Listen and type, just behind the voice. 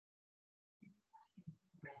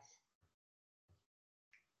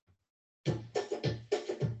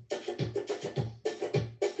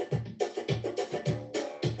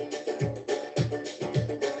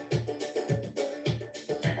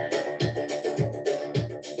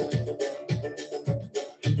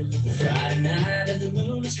night and the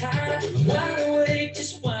moon is high, wide awake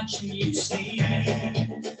just watching you sleep.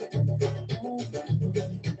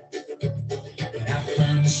 But I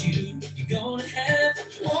promise you, you're gonna have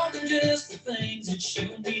more than just the things that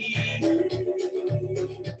you need.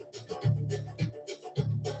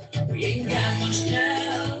 We ain't got much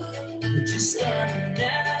now, we're just starting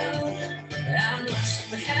out. I know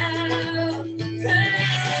somehow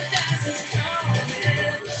paradise is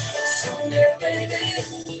coming. Someday, baby,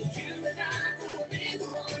 you and I will be the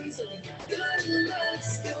ones that good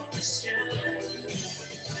love's gonna shine.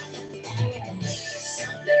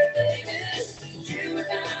 Someday, baby, you and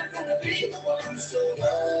I gonna be the ones, so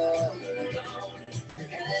hold on,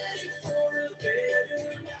 headed for a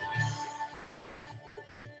better life.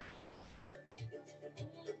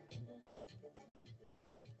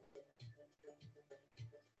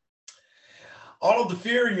 All of the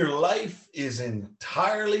fear in your life is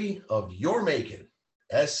entirely of your making.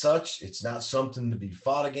 As such, it's not something to be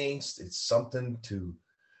fought against. It's something to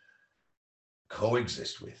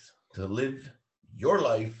coexist with, to live your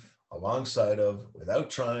life alongside of without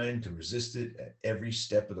trying to resist it at every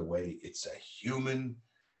step of the way. It's a human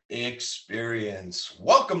experience.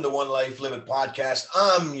 Welcome to One Life Live It podcast.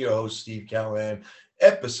 I'm your host, Steve Callahan,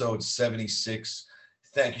 episode 76.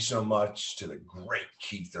 Thank you so much to the great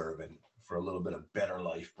Keith Urban for a little bit of better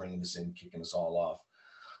life, bringing us in, kicking us all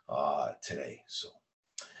off today. So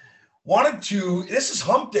this is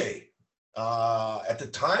hump day. At the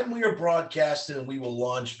time we are broadcasting, and we will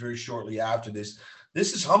launch very shortly after this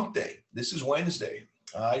is hump day. This is Wednesday.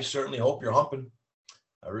 I certainly hope you're humping.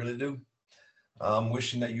 I really do. I'm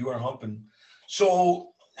wishing that you are humping.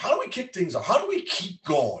 So how do we kick things off? How do we keep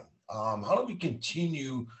going? How do we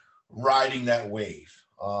continue riding that wave?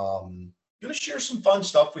 I'm going to share some fun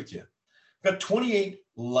stuff with you. I've got 28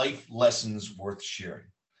 life lessons worth sharing.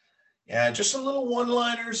 And just some little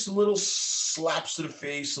one-liners, some little slaps to the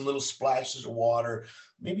face, some little splashes of water,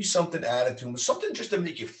 maybe something added to them, something just to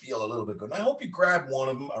make you feel a little bit good. And I hope you grab one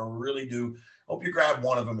of them. I really do. I hope you grab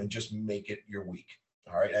one of them and just make it your week.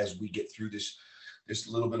 All right, as we get through this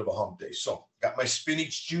little bit of a hump day. So got my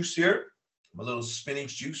spinach juice here, my little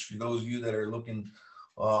spinach juice for those of you that are looking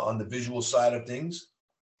on the visual side of things.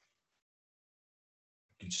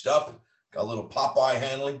 Good stuff. Got a little Popeye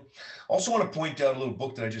handling. Also want to point out a little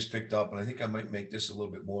book that I just picked up, and I think I might make this a little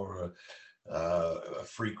bit more a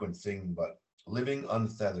frequent thing, but Living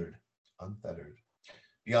Untethered.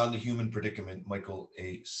 Beyond the Human Predicament, Michael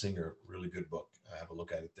A. Singer. Really good book. Have a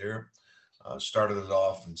look at it there. Started it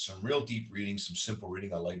off in some real deep reading, some simple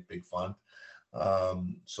reading. I like big font.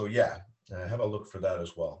 So yeah, have a look for that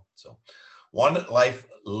as well. So One Life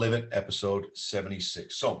Live It, episode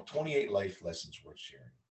 76. So 28 life lessons worth sharing.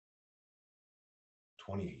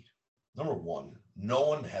 28. Number one, no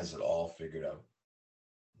one has it all figured out.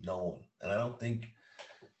 No one. And I don't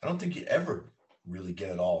think you ever really get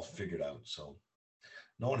it all figured out. So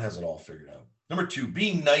no one has it all figured out. Number two,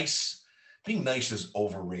 being nice is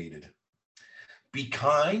overrated. Be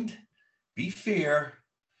kind, be fair,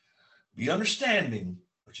 be understanding,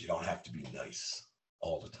 but you don't have to be nice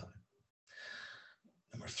all the time.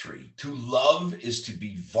 Number three, to love is to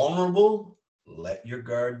be vulnerable. Let your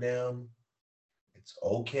guard down. It's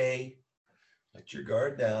okay. Let your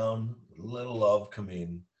guard down. A little love come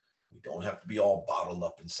in. We don't have to be all bottled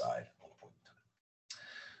up inside at one point in time.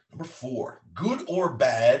 Number four, good or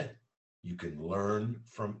bad, you can learn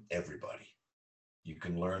from everybody. You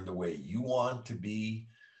can learn the way you want to be.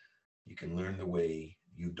 You can learn the way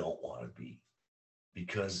you don't want to be.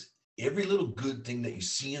 Because every little good thing that you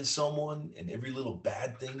see in someone and every little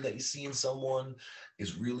bad thing that you see in someone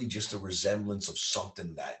is really just a resemblance of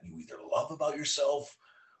something that you either love about yourself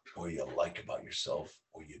or you like about yourself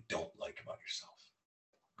or you don't like about yourself.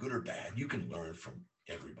 Good or bad, you can learn from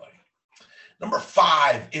everybody. Number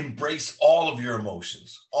five, embrace all of your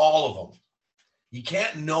emotions, all of them. You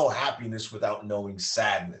can't know happiness without knowing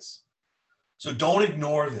sadness. So don't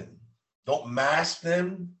ignore them. Don't mask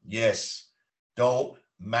them. Yes, don't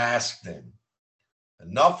mask them.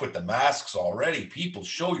 Enough with the masks already. People,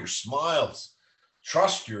 show your smiles.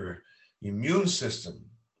 Trust your immune system.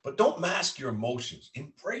 But don't mask your emotions.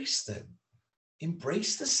 Embrace them.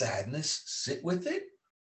 Embrace the sadness. Sit with it.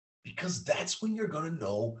 Because that's when you're going to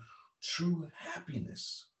know true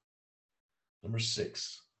happiness. Number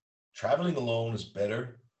six, traveling alone is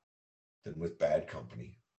better than with bad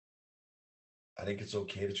company. I think it's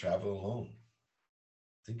okay to travel alone.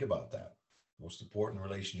 Think about that. Most important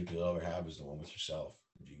relationship you'll ever have is the one with yourself.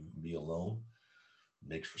 If you can be alone, it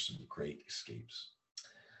makes for some great escapes.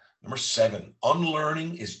 Number seven,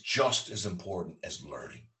 unlearning is just as important as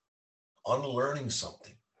learning. Unlearning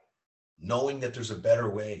something, knowing that there's a better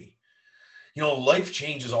way. Life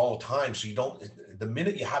changes all the time. So the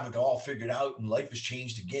minute you have it all figured out and life has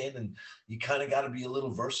changed again, and you kind of got to be a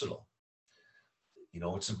little versatile.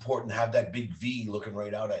 It's important to have that big V looking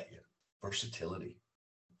right out at you. Versatility,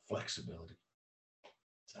 flexibility.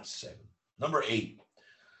 That's 7. Number 8,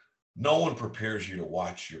 no one prepares you to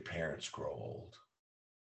watch your parents grow old.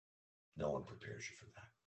 No one prepares you for that.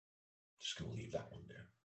 Just going to leave that one there.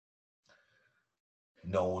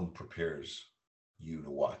 No one prepares you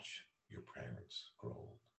to watch your parents grow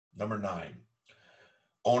old. Number 9,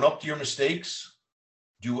 own up to your mistakes.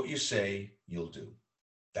 Do what you say you'll do.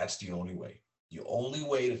 That's the only way. The only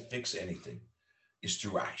way to fix anything is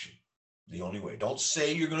through action. The only way. Don't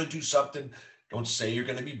say you're going to do something. Don't say you're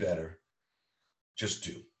going to be better. Just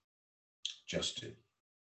do. Just do.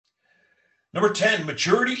 Number 10,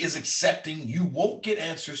 maturity is accepting you won't get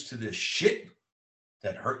answers to the shit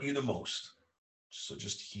that hurt you the most. So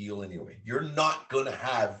just heal anyway. You're not going to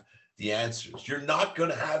have the answers. You're not going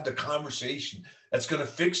to have the conversation that's going to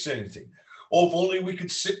fix anything. Oh, if only we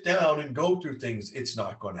could sit down and go through things. It's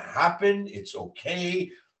not going to happen. It's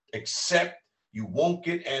okay. Accept you won't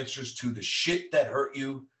get answers to the shit that hurt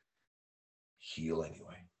you. Heal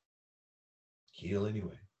anyway. Heal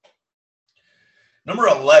anyway. Number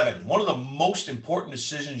 11, one of the most important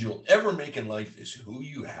decisions you'll ever make in life is who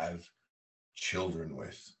you have children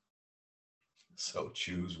with. So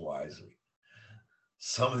choose wisely.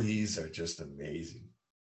 Some of these are just amazing.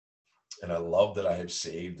 And I love that I have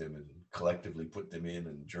saved them and collectively put them in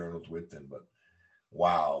and journaled with them. But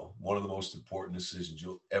wow, one of the most important decisions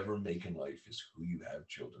you'll ever make in life is who you have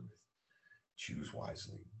children with. Choose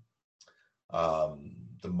wisely.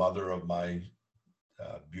 The mother of my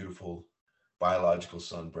beautiful biological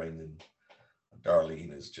son, Brendan,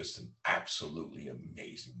 Darlene, is just an absolutely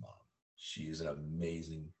amazing mom. She is an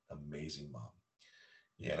amazing, amazing mom.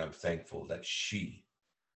 Yeah, and I'm thankful that she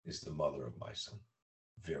is the mother of my son.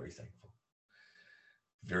 Very thankful.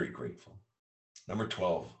 Very grateful. Number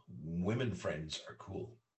 12, women friends are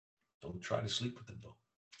cool. Don't try to sleep with them though.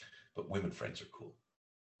 But women friends are cool.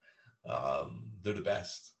 They're the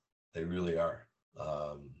best. They really are.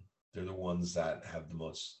 They're the ones that have the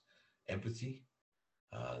most empathy.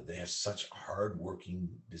 They have such hardworking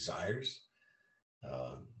desires.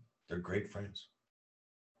 They're great friends.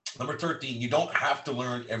 Number 13, you don't have to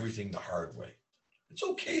learn everything the hard way. It's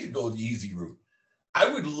okay to go the easy route. I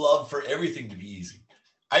would love for everything to be easy.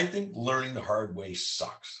 I think learning the hard way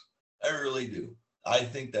sucks. I really do. I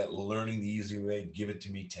think that learning the easy way, give it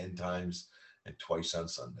to me 10 times and twice on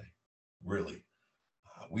Sunday. Really.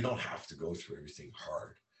 We don't have to go through everything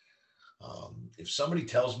hard. If somebody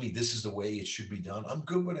tells me this is the way it should be done, I'm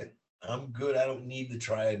good with it. I'm good. I don't need to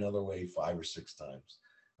try another way 5 or 6 times.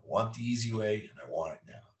 I want the easy way and I want it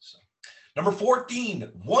now. So, number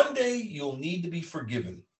 14, one day you'll need to be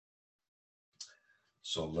forgiven.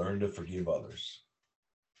 So learn to forgive others.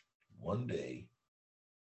 One day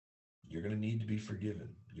you're going to need to be forgiven.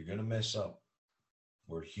 You're going to mess up.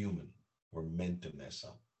 We're human. We're meant to mess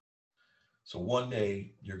up. So one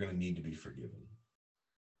day you're going to need to be forgiven.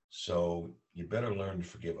 So you better learn to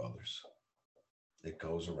forgive others. It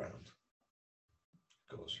goes around.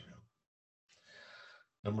 It goes around.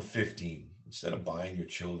 Number 15, instead of buying your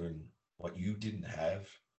children what you didn't have,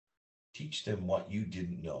 teach them what you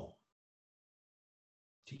didn't know.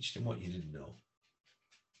 Teach them what you didn't know.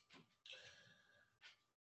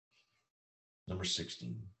 Number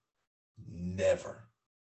 16, never,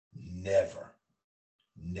 never,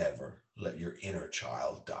 never let your inner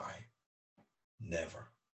child die. Never.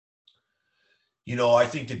 I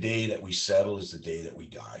think the day that we settle is the day that we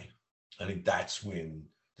die. I think that's when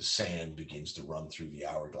the sand begins to run through the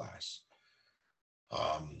hourglass.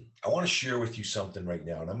 I want to share with you something right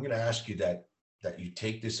now, and I'm going to ask you that you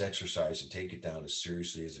take this exercise and take it down as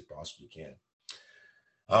seriously as it possibly can.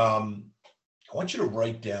 I want you to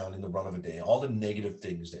write down in the run of a day all the negative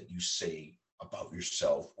things that you say about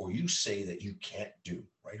yourself or you say that you can't do.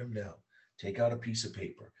 Write them down. Take out a piece of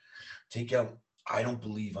paper. Take out, I don't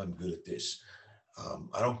believe I'm good at this.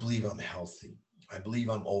 I don't believe I'm healthy. I believe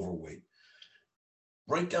I'm overweight.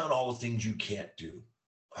 Write down all the things you can't do.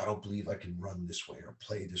 I don't believe I can run this way or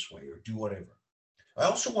play this way or do whatever. I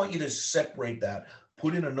also want you to separate that,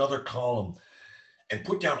 put in another column, and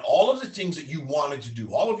put down all of the things that you wanted to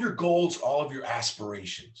do, all of your goals, all of your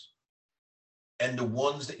aspirations, and the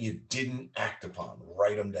ones that you didn't act upon.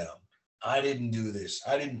 Write them down. I didn't do this.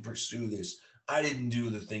 I didn't pursue this. I didn't do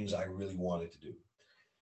the things I really wanted to do.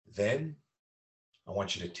 Then I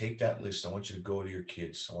want you to take that list. I want you to go to your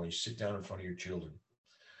kids. I want you to sit down in front of your children.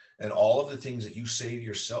 And all of the things that you say to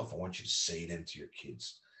yourself, I want you to say them to your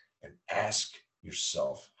kids and ask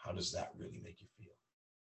yourself, how does that really make you feel?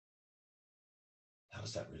 How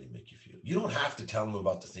does that really make you feel? You don't have to tell them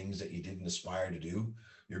about the things that you didn't aspire to do,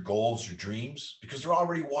 your goals, your dreams, because they're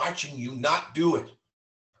already watching you not do it.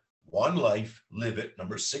 One life, live it.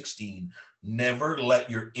 Number 16, never let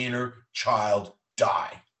your inner child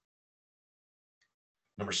die.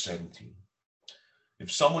 Number 17,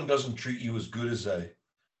 if someone doesn't treat you as good as an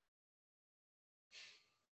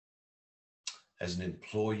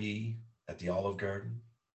employee at the Olive Garden,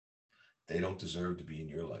 they don't deserve to be in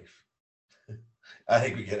your life. I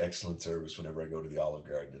think we get excellent service whenever I go to the Olive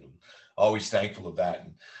Garden, and I'm always thankful of that.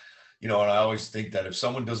 And and I always think that if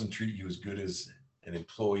someone doesn't treat you as good as an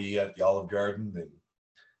employee at the Olive Garden, then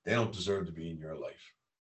they don't deserve to be in your life.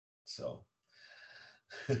 So,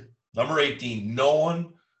 number 18, no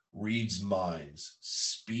one reads minds.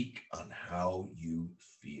 Speak on how you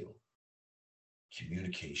feel.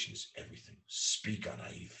 Communication is everything. Speak on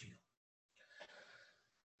how you feel.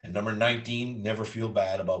 And number 19, never feel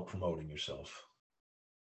bad about promoting yourself.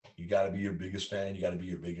 You got to be your biggest fan. You got to be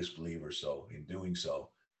your biggest believer. So in doing so,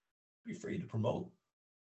 be free to promote.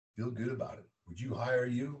 Feel good about it. Would you hire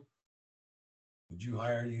you? Would you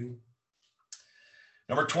hire you?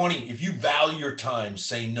 Number 20, if you value your time,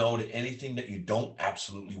 say no to anything that you don't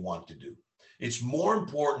absolutely want to do. It's more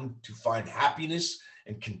important to find happiness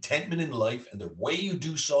and contentment in life. And the way you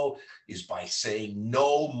do so is by saying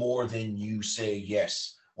no more than you say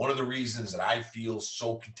yes. One of the reasons that I feel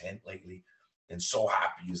so content lately and so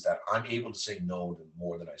happy is that I'm able to say no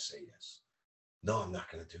more than I say yes. No, I'm not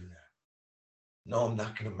going to do that. No, I'm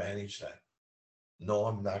not going to manage that. No,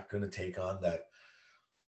 I'm not going to take on that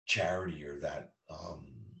charity or that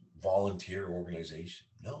volunteer organization.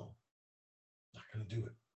 No, I'm not going to do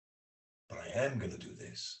it. But I am going to do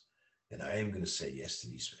this. And I am going to say yes to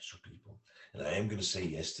these special people. And I am going to say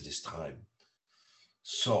yes to this time.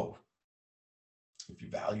 So, if you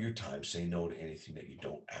value your time, say no to anything that you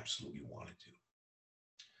don't absolutely want to do.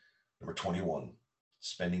 Number 21,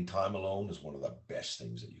 spending time alone is one of the best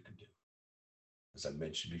things that you can do. As I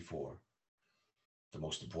mentioned before, the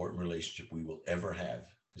most important relationship we will ever have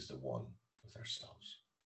is the one with ourselves.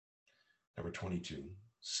 Number 22,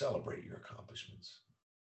 celebrate your accomplishments.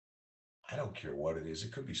 I don't care what it is.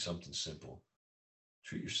 It could be something simple.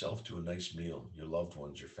 Treat yourself to a nice meal, your loved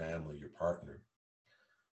ones, your family, your partner.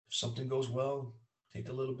 If something goes well, take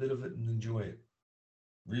a little bit of it and enjoy it.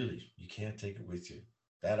 Really, you can't take it with you.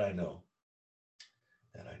 That I know.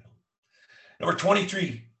 That I know. Number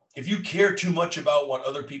 23, if you care too much about what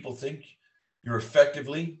other people think, you're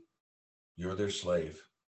their slave.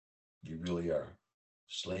 You really are.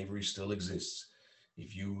 Slavery still exists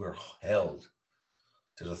if you are held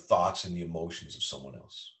to the thoughts and the emotions of someone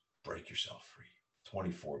else. Break yourself free.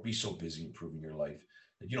 24, be so busy improving your life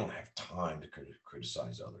that you don't have time to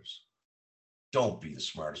criticize others. Don't be the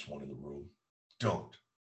smartest one in the room. Don't.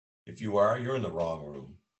 If you are, you're in the wrong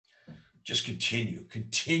room. Just continue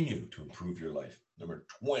to improve your life. Number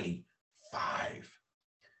 25,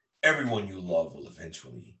 everyone you love will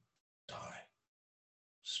eventually die.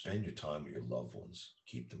 Spend your time with your loved ones.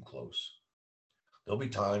 Keep them close. There'll be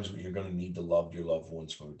times when you're going to need to love your loved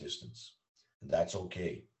ones from a distance, and that's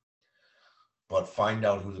okay. But find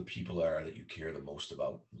out who the people are that you care the most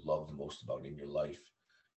about, love the most about in your life.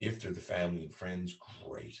 If they're the family and friends,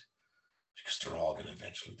 great, because they're all going to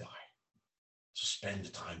eventually die. So spend the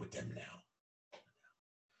time with them now.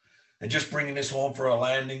 And just bringing this home for our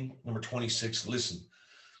landing, number 26, listen.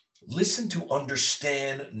 Listen to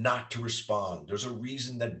understand, not to respond. There's a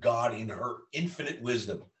reason that God, in her infinite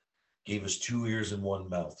wisdom, gave us 2 ears and 1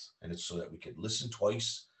 mouth. And it's so that we could listen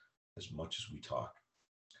twice as much as we talk.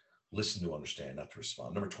 Listen to understand, not to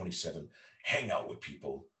respond. Number 27, hang out with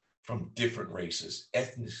people from different races,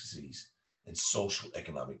 ethnicities, and social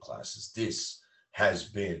economic classes. This has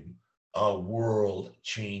been a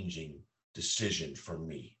world-changing decision for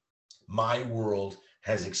me. My world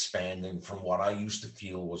has expanded from what I used to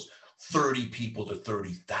feel was 30 people to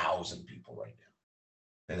 30,000 people right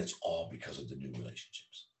now. And it's all because of the new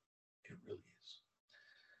relationships. It really is.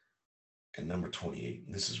 And number 28,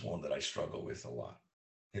 and this is one that I struggle with a lot.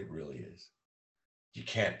 It really is. You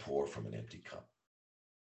can't pour from an empty cup.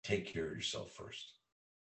 Take care of yourself first.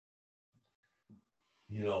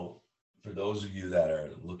 For those of you that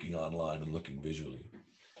are looking online and looking visually,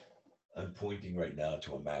 I'm pointing right now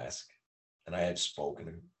to a mask, and I have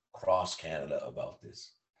spoken across Canada about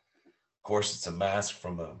this. Of course, it's a mask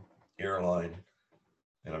from an airline,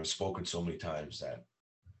 and I've spoken so many times that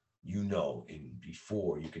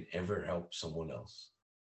before you can ever help someone else,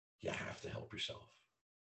 you have to help yourself.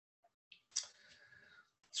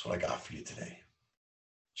 That's what I got for you today.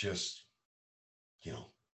 Just,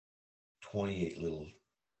 28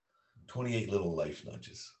 little life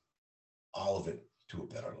nudges. All of it to a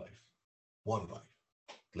better life. One life.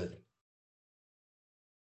 Live it.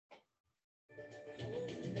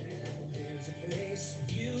 There's a place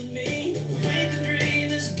for you and me. We can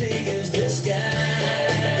dream as big as the sky.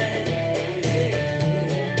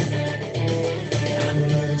 I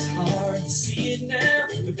know it's hard to see it now,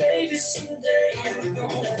 but baby, someday you're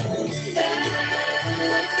gonna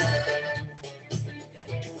fly.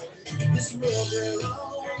 This world we're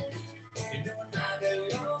on, you know I'm not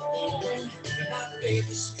alone. My faith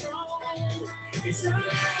is strong. It's all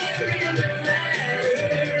that really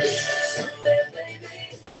matters. Someday